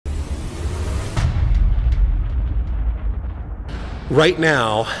Right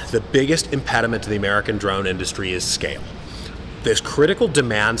now, the biggest impediment to the American drone industry is scale. This critical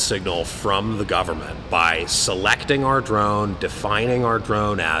demand signal from the government by selecting our drone, defining our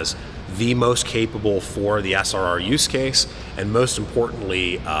drone as the most capable for the SRR use case, and most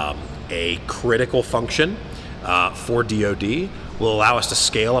importantly, a critical function for DoD, will allow us to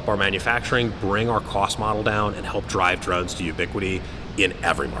scale up our manufacturing, bring our cost model down, and help drive drones to ubiquity in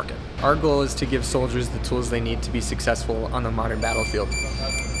every market. Our goal is to give soldiers the tools they need to be successful on the modern battlefield.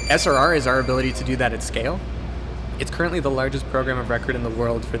 SRR is our ability to do that at scale. It's currently the largest program of record in the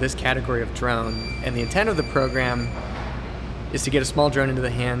world for this category of drone, and the intent of the program is to get a small drone into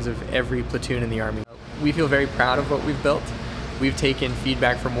the hands of every platoon in the Army. We feel very proud of what we've built. We've taken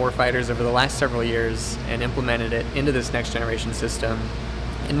feedback from warfighters over the last several years and implemented it into this next generation system.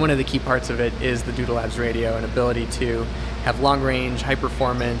 And one of the key parts of it is the Doodle Labs radio, an ability to have long range, high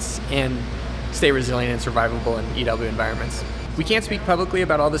performance, and stay resilient and survivable in EW environments. We can't speak publicly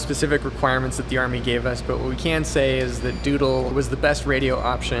about all the specific requirements that the Army gave us, but what we can say is that Doodle was the best radio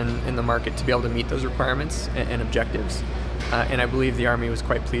option in the market to be able to meet those requirements and objectives. And I believe the Army was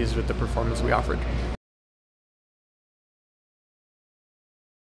quite pleased with the performance we offered.